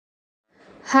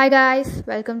Hi guys,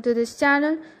 welcome to this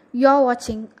channel. You're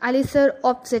watching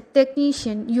Alisir.offset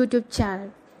Technician YouTube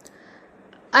channel.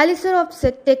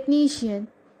 Alisir.offset Technician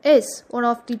is one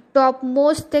of the top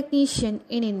most technician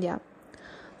in India.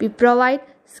 We provide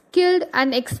skilled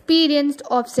and experienced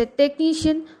offset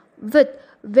technician with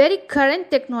very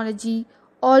current technology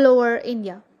all over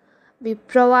India. We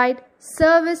provide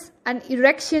service and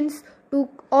erections to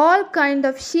all kind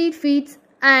of sheet feeds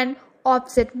and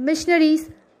offset machineries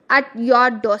at your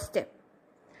doorstep.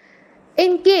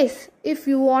 In case if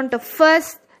you want a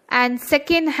first and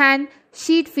second hand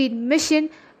sheet feed machine,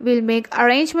 we'll make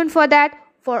arrangement for that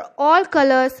for all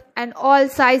colors and all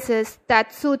sizes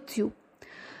that suits you.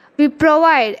 We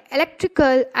provide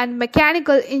electrical and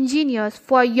mechanical engineers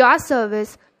for your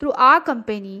service through our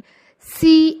company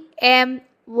CMYK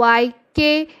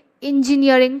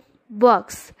Engineering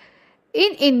Works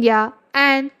in India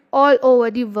and all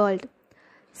over the world.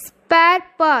 Spare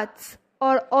parts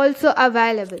are also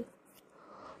available.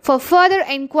 For further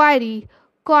inquiry,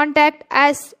 contact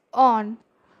us on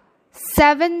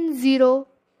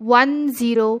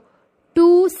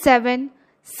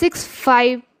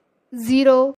 7010276500